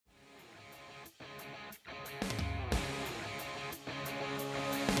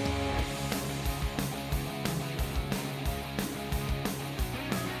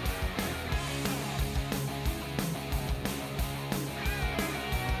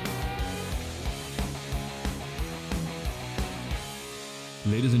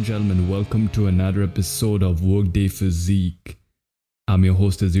Ladies and gentlemen, welcome to another episode of Workday Physique. I'm your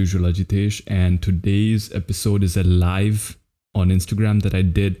host as usual, Ajitesh, and today's episode is a live on Instagram that I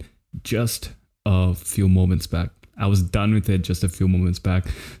did just a few moments back. I was done with it just a few moments back.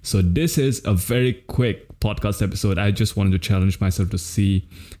 So this is a very quick podcast episode. I just wanted to challenge myself to see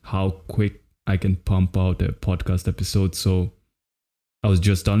how quick I can pump out a podcast episode. So I was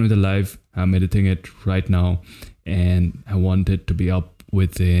just done with the live. I'm editing it right now, and I want it to be up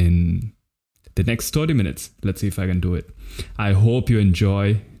within the next 30 minutes. Let's see if I can do it. I hope you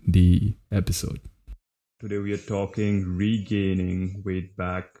enjoy the episode. Today we are talking regaining weight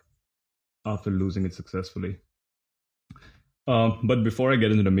back after losing it successfully. But before I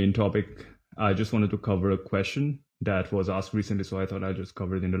get into the main topic, I just wanted to cover a question that was asked recently, so I thought I'd just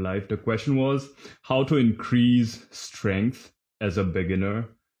cover it in the live. The question was how to increase strength as a beginner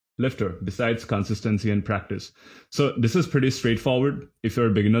lifter besides consistency and practice. So this is pretty straightforward. If you're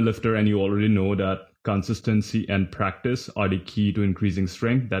a beginner lifter and you already know that consistency and practice are the key to increasing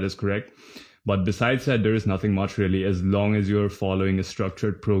strength, that is correct. But besides that, there is nothing much really. As long as you're following a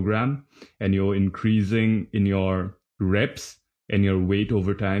structured program and you're increasing in your reps and your weight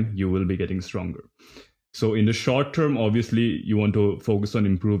over time, you will be getting stronger. So in the short term, obviously, you want to focus on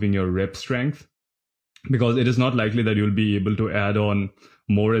improving your rep strength, because it is not likely that you'll be able to add on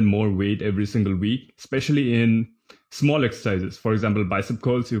more and more weight every single week, especially in small exercises. For example, bicep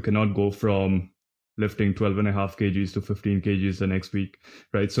curls, you cannot go from lifting 12.5 kgs to 15 kgs the next week,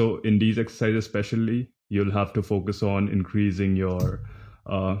 right? So in these exercises especially, you'll have to focus on increasing your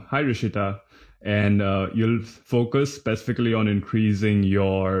high rishita, and you'll focus specifically on increasing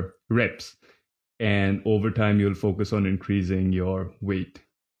your reps. And over time, you'll focus on increasing your weight.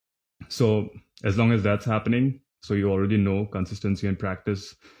 So as long as that's happening, so you already know consistency and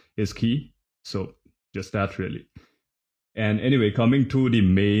practice is key. So just that really. And anyway, coming to the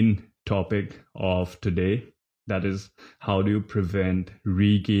main topic of today, that is, how do you prevent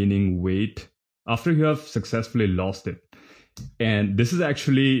regaining weight after you have successfully lost it? And this is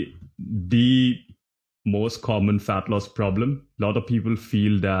actually the most common fat loss problem. A lot of people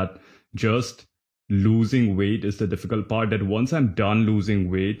feel that just losing weight is the difficult part, that once I'm done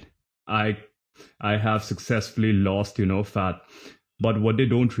losing weight, I have successfully lost, fat. But what they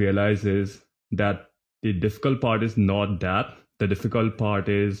don't realize is that the difficult part is not that. The difficult part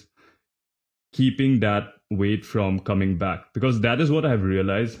is keeping that weight from coming back. Because that is what I've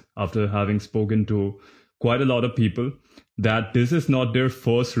realized after having spoken to quite a lot of people, that this is not their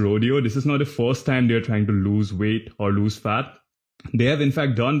first rodeo. This is not the first time they're trying to lose weight or lose fat. They have in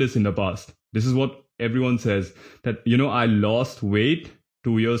fact done this in the past. This is what everyone says, that, I lost weight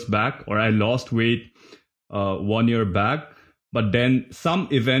 2 years back, or I lost weight 1 year back, but then some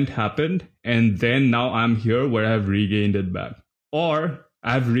event happened, and then now I'm here where I have regained it back. Or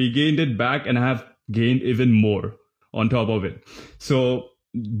I've regained it back and I have gained even more on top of it. So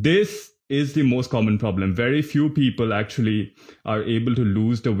this is the most common problem. Very few people actually are able to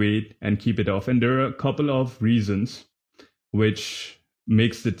lose the weight and keep it off. And there are a couple of reasons which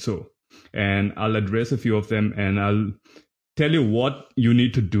makes it so. And I'll address a few of them, and I'll tell you what you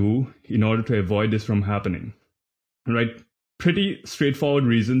need to do in order to avoid this from happening. Right? Pretty straightforward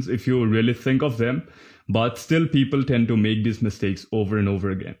reasons if you really think of them, but still people tend to make these mistakes over and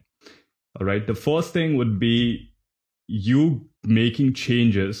over again. All right. The first thing would be you making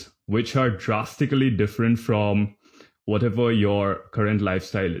changes which are drastically different from whatever your current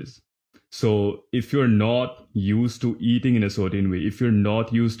lifestyle is. So if you're not used to eating in a certain way, if you're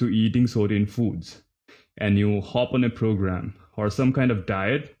not used to eating certain foods, and you hop on a program or some kind of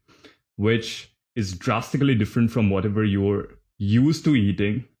diet which is drastically different from whatever you're used to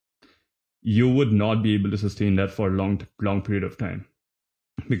eating, you would not be able to sustain that for a long period of time.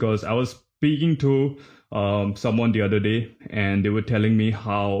 Because I was speaking to someone the other day, and they were telling me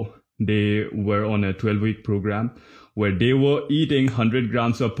how they were on a 12-week program where they were eating 100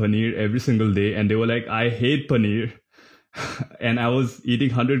 grams of paneer every single day, and they were like, I hate paneer. And I was eating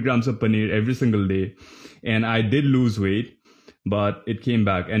 100 grams of paneer every single day, and I did lose weight, but it came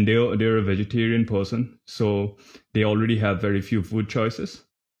back. And they're a vegetarian person, so they already have very few food choices.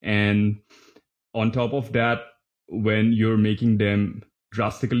 And on top of that, when you're making them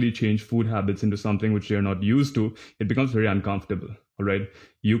drastically change food habits into something which they're not used to, it becomes very uncomfortable. All right.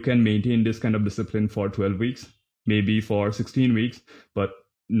 You can maintain this kind of discipline for 12 weeks, maybe for 16 weeks, but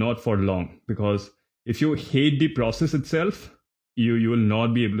not for long, because if you hate the process itself, you will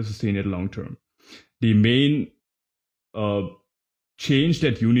not be able to sustain it long term. The main change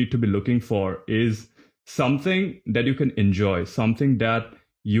that you need to be looking for is something that you can enjoy, something that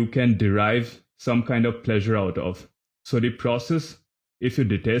you can derive some kind of pleasure out of. So the process If you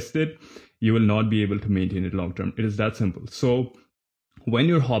detest it, you will not be able to maintain it long term. It is that simple. So when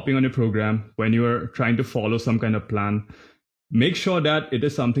you're hopping on a program, when you're trying to follow some kind of plan, make sure that it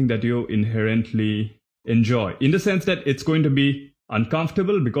is something that you inherently enjoy, in the sense that it's going to be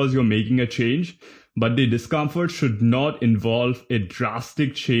uncomfortable because you're making a change, but the discomfort should not involve a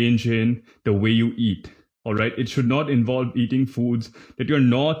drastic change in the way you eat. All right. It should not involve eating foods that you're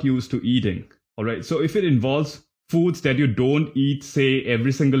not used to eating. All right. So if it involves foods that you don't eat, say,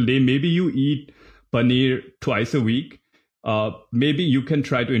 every single day, maybe you eat paneer twice a week. Maybe you can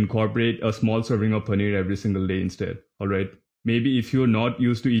try to incorporate a small serving of paneer every single day instead. All right. Maybe if you're not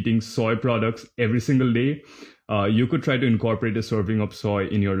used to eating soy products every single day, you could try to incorporate a serving of soy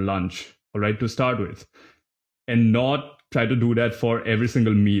in your lunch, all right, to start with, and not try to do that for every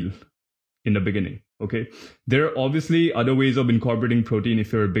single meal in the beginning. Okay. There are obviously other ways of incorporating protein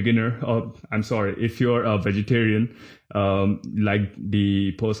if you're a beginner. If you're a vegetarian, like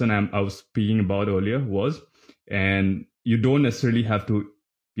the person I was speaking about earlier was, and you don't necessarily have to,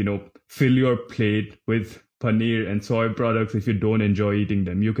 fill your plate with paneer and soy products if you don't enjoy eating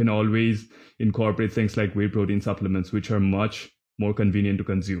them. You can always incorporate things like whey protein supplements, which are much more convenient to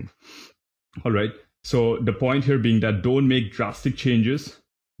consume. All right. So the point here being that don't make drastic changes,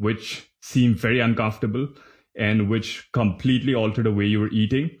 which seem very uncomfortable and which completely alter the way you're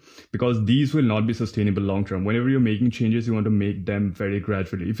eating, because these will not be sustainable long term. Whenever you're making changes, you want to make them very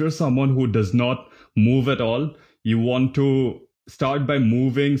gradually. If you're someone who does not move at all, you want to start by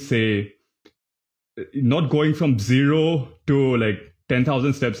moving, say, not going from 0 to like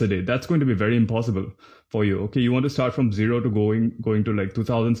 10,000 steps a day. That's going to be very impossible for you. Okay, you want to start from 0 to going to like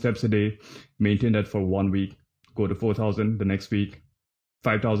 2,000 steps a day, maintain that for 1 week, go to 4,000 the next week,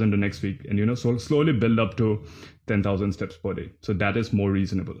 5,000 the next week, and so slowly build up to 10,000 steps per day. So that is more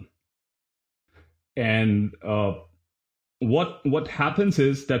reasonable. And what happens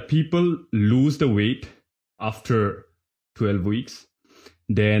is that people lose the weight after 12 weeks,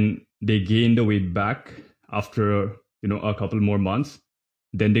 then they gain the weight back after a couple more months,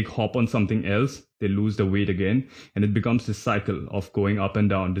 then they hop on something else, they lose the weight again, and it becomes this cycle of going up and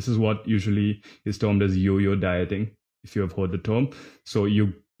down. This is what usually is termed as yo-yo dieting, if you have heard the term. So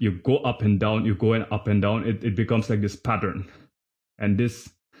you go up and down, you go up and down, it becomes like this pattern. And this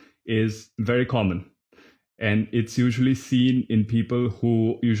is very common. And it's usually seen in people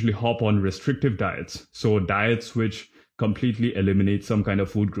who usually hop on restrictive diets. So diets which completely eliminate some kind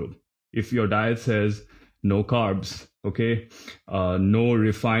of food group. If your diet says no carbs, okay, no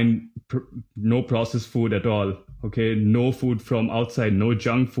refined, no processed food at all, okay, no food from outside, no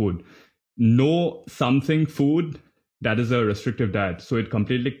junk food, no something food, that is a restrictive diet. So it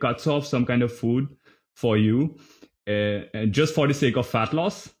completely cuts off some kind of food for you, and just for the sake of fat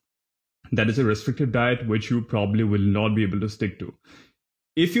loss. That is a restrictive diet, which you probably will not be able to stick to.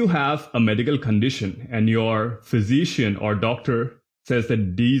 If you have a medical condition and your physician or doctor says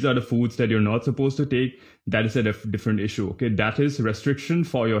that these are the foods that you're not supposed to take, that is a different issue. Okay, that is restriction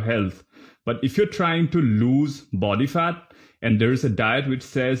for your health. But if you're trying to lose body fat and there is a diet which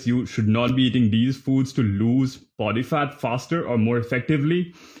says you should not be eating these foods to lose body fat faster or more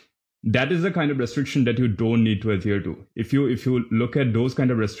effectively, that is the kind of restriction that you don't need to adhere to. If you look at those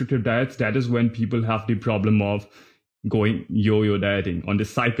kind of restrictive diets, that is when people have the problem of going yo-yo dieting, on this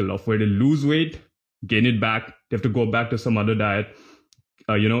cycle of where they lose weight, gain it back, they have to go back to some other diet,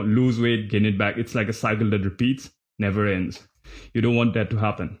 lose weight, gain it back. It's like a cycle that repeats, never ends. You don't want that to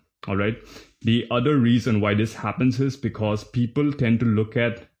happen. All right. The other reason why this happens is because people tend to look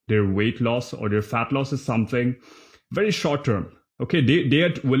at their weight loss or their fat loss as something very short term. Okay, they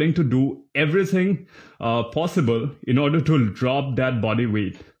are willing to do everything possible in order to drop that body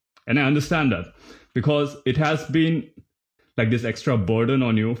weight. And I understand that, because it has been like this extra burden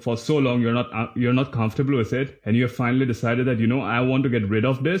on you for so long. You're not comfortable with it, and you have finally decided that I want to get rid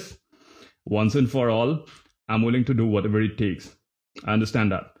of this once and for all. I'm willing to do whatever it takes. I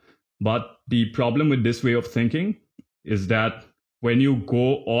understand that. But the problem with this way of thinking is that when you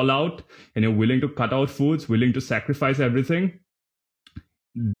go all out and you're willing to cut out foods, willing to sacrifice everything,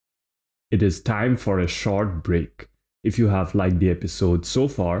 it is time for a short break. If you have liked the episode so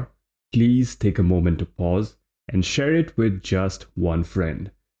far, please take a moment to pause and share it with just one friend.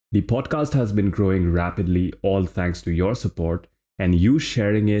 The podcast has been growing rapidly, all thanks to your support, and you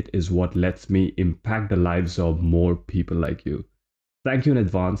sharing it is what lets me impact the lives of more people like you. Thank you in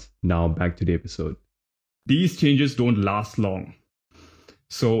advance. Now back to the episode. These changes don't last long.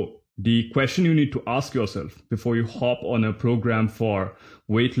 So the question you need to ask yourself before you hop on a program for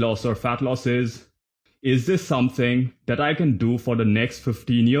weight loss or fat loss is is this something that I can do for the next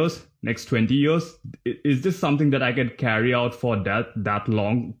 15 years, next 20 years? Is this something that I can carry out for that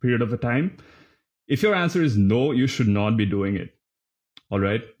long period of a time? If your answer is no, you should not be doing it. All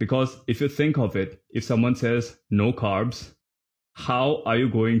right? Because if you think of it, if someone says no carbs, how are you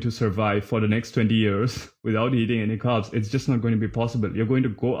going to survive for the next 20 years without eating any carbs? It's just not going to be possible. You're going to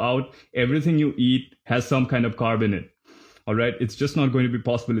go out, everything you eat has some kind of carb in it. All right. It's just not going to be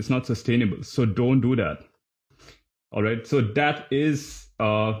possible. It's not sustainable. So don't do that. All right. So that is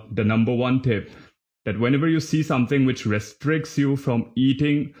the number one tip, that whenever you see something which restricts you from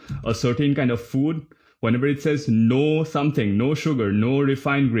eating a certain kind of food, whenever it says no something, no sugar, no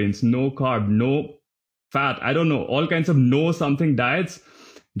refined grains, no carb, no fat, I don't know, all kinds of no something diets,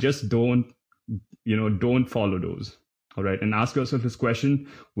 just don't follow those. All right. And ask yourself this question: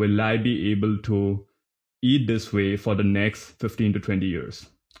 will I be able to eat this way for the next 15 to 20 years?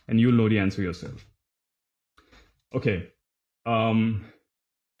 And you'll know the answer yourself. Okay.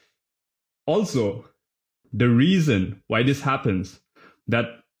 Also, the reason why this happens, that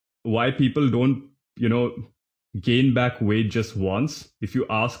why people don't, gain back weight just once. If you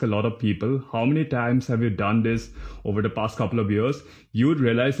ask a lot of people, how many times have you done this over the past couple of years? You would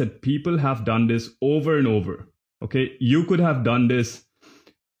realize that people have done this over and over. Okay. You could have done this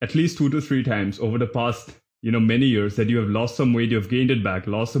at least 2 to 3 times over the past, many years, that you have lost some weight, you have gained it back,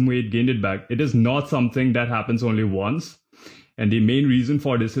 lost some weight, gained it back. It is not something that happens only once. And the main reason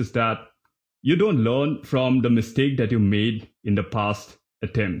for this is that you don't learn from the mistake that you made in the past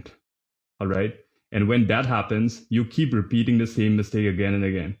attempt. All right. And when that happens, you keep repeating the same mistake again and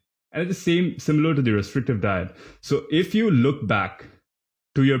again. And it's similar to the restrictive diet. So if you look back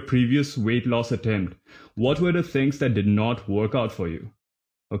to your previous weight loss attempt, what were the things that did not work out for you?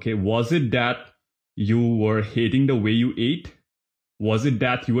 Okay, was it that you were hating the way you ate? Was it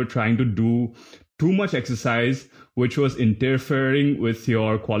that you were trying to do too much exercise, which was interfering with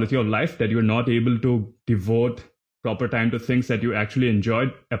your quality of life, that you're not able to devote proper time to things that you actually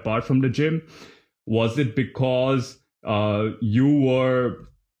enjoyed apart from the gym? Was it because you were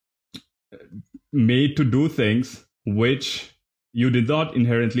made to do things which you did not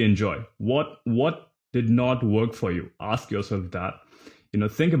inherently enjoy? What did not work for you? Ask yourself that.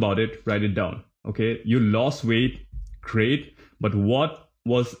 Think about it, write it down. Okay, you lost weight, great, but what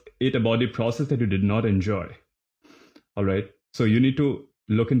was it about the process that you did not enjoy? All right, so you need to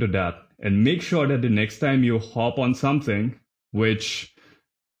look into that and make sure that the next time you hop on something which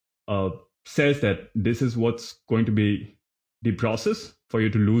says that this is what's going to be the process for you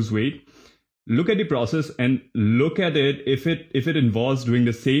to lose weight, look at the process and look at it if it involves doing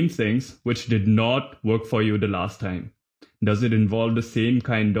the same things which did not work for you the last time. Does it involve the same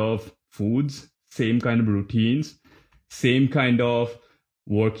kind of foods, same kind of routines, same kind of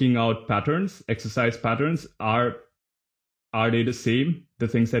working out patterns, exercise patterns? Are they the same? The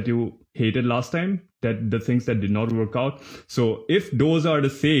things that you hated last time, that the things that did not work out? So if those are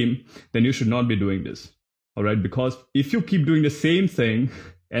the same, then you should not be doing this. All right. Because if you keep doing the same thing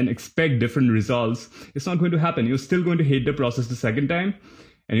and expect different results, it's not going to happen. You're still going to hate the process the second time,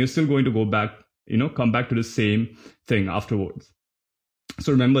 and you're still going to go back, come back to the same thing afterwards.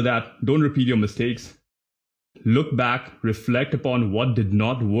 So remember that. Don't repeat your mistakes. Look back, reflect upon what did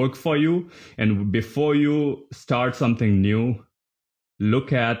not work for you. And before you start something new,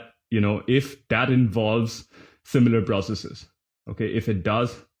 look at, if that involves similar processes. Okay. If it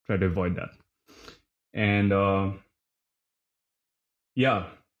does, try to avoid that. And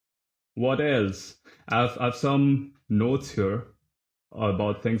what else? I've some notes here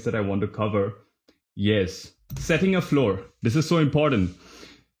about things that I want to cover. Yes, setting a floor. This is so important.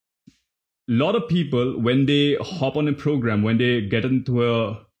 A lot of people, when they hop on a program, when they get into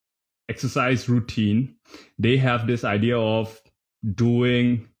a exercise routine, they have this idea of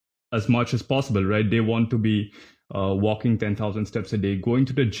doing as much as possible, right? They want to be walking 10,000 steps a day, going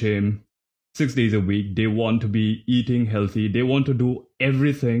to the gym 6 days a week. They want to be eating healthy. They want to do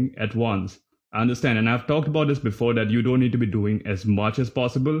everything at once. I understand. And I've talked about this before, that you don't need to be doing as much as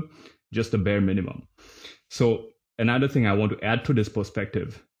possible, just the bare minimum. So another thing I want to add to this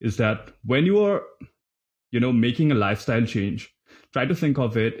perspective is that when you are, making a lifestyle change, try to think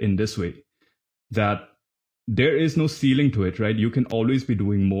of it in this way, that there is no ceiling to it, right? You can always be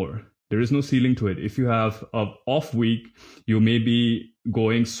doing more. There is no ceiling to it. If you have an off week, you may be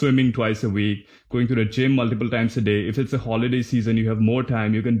going swimming twice a week, going to the gym multiple times a day. If it's a holiday season, you have more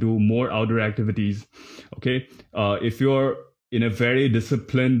time, you can do more outdoor activities. Okay. If you're in a very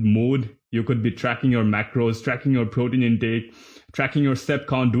disciplined mood, you could be tracking your macros, tracking your protein intake, tracking your step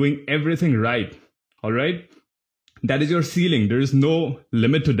count, doing everything right. All right. That is your ceiling. There is no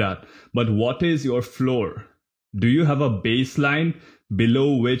limit to that. But what is your floor? Do you have a baseline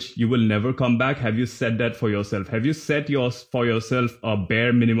below which you will never come back? Have you set that for yourself? Have you set for yourself a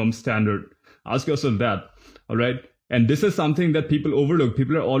bare minimum standard? Ask yourself that. All right. And this is something that people overlook.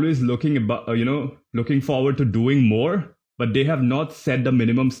 People are always looking forward to doing more, but they have not set the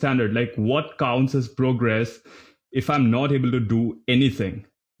minimum standard. Like, what counts as progress if I'm not able to do anything?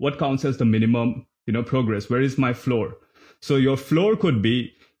 What counts as the minimum, progress? Where is my floor? So your floor could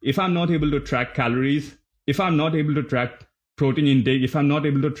be, if I'm not able to track calories, if I'm not able to track protein intake, if I'm not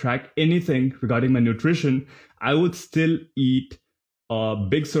able to track anything regarding my nutrition, I would still eat a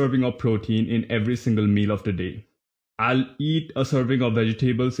big serving of protein in every single meal of the day. I'll eat a serving of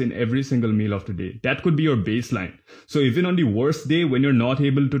vegetables in every single meal of the day. That could be your baseline. So even on the worst day, when you're not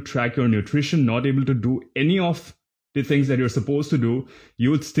able to track your nutrition, not able to do any of the things that you're supposed to do, you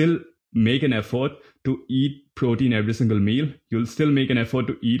would still make an effort to eat protein every single meal. You'll still make an effort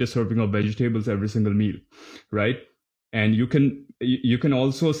to eat a serving of vegetables every single meal, right? And you can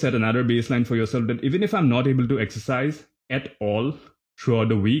also set another baseline for yourself that even if I'm not able to exercise at all throughout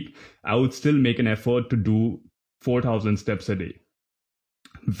the week, I would still make an effort to do 4,000 steps a day.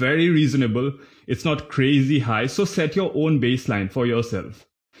 Very reasonable. It's not crazy high. So set your own baseline for yourself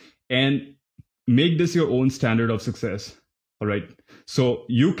and make this your own standard of success. All right. So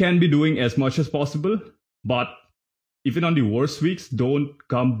you can be doing as much as possible, but even on the worst weeks, don't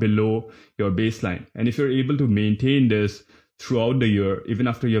come below your baseline. And if you're able to maintain this throughout the year, even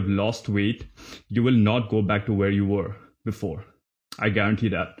after you have lost weight, you will not go back to where you were before. I guarantee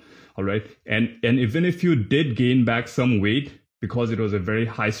that. All right. And even if you did gain back some weight because it was a very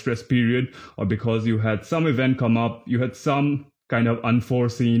high stress period, or because you had some event come up, you had some kind of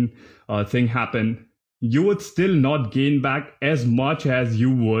unforeseen thing happen, you would still not gain back as much as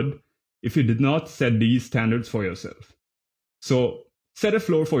you would if you did not set these standards for yourself. So set a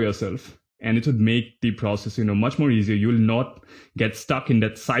floor for yourself, and it would make the process, much more easier. You will not get stuck in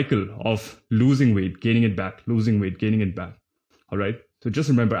that cycle of losing weight, gaining it back, losing weight, gaining it back. All right. So just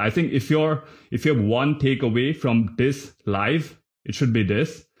remember, I think if you have one takeaway from this live, it should be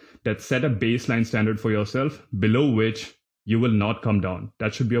this, that set a baseline standard for yourself below which you will not come down.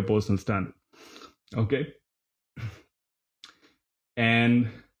 That should be your personal standard. Okay. And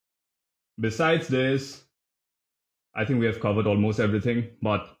besides this, I think we have covered almost everything.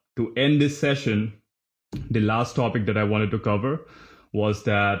 But to end this session, the last topic that I wanted to cover was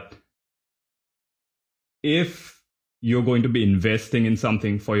that if you're going to be investing in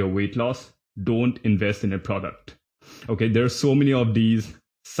something for your weight loss, don't invest in a product. Okay, there are so many of these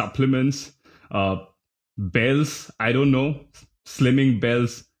supplements, bells, I don't know, slimming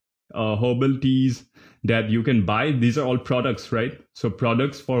bells, herbal teas that you can buy. These are all products, right? So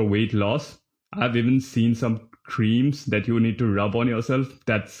products for weight loss. I've even seen some creams that you need to rub on yourself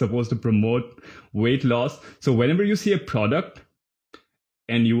that's supposed to promote weight loss. So whenever you see a product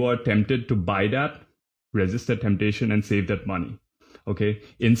and you are tempted to buy that, resist the temptation and save that money. Okay.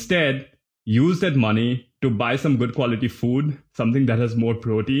 Instead, use that money to buy some good quality food, something that has more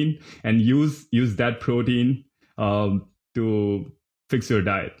protein, and use that protein to fix your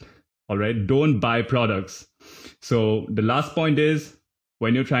diet. All right. Don't buy products. So the last point is,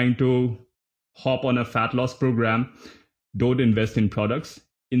 when you're trying to hop on a fat loss program, don't invest in products.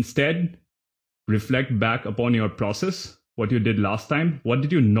 Instead, reflect back upon your process. What you did last time, what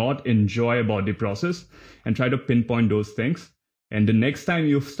did you not enjoy about the process, and try to pinpoint those things. And the next time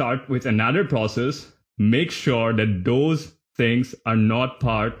you start with another process, make sure that those things are not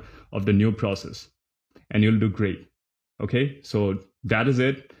part of the new process, and you'll do great. Okay, so that is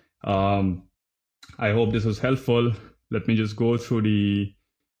it. I hope this was helpful. Let me just go through the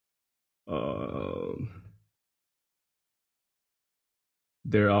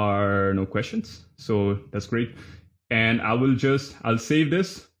there are no questions, so that's great. And I'll save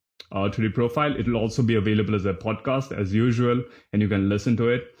this to the profile. It will also be available as a podcast as usual, and you can listen to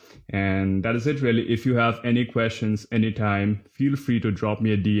it. And that is it really. If you have any questions anytime, feel free to drop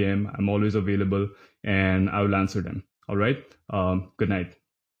me a DM. I'm always available and I will answer them. All right. Good night.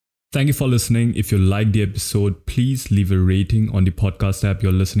 Thank you for listening. If you liked the episode, please leave a rating on the podcast app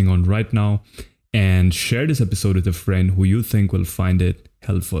you're listening on right now, and share this episode with a friend who you think will find it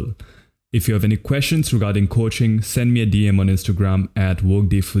helpful. If you have any questions regarding coaching, send me a DM on Instagram at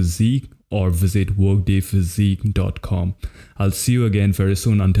workdayphysique or visit workdayphysique.com. I'll see you again very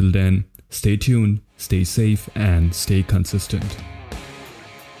soon. Until then, stay tuned, stay safe, and stay consistent.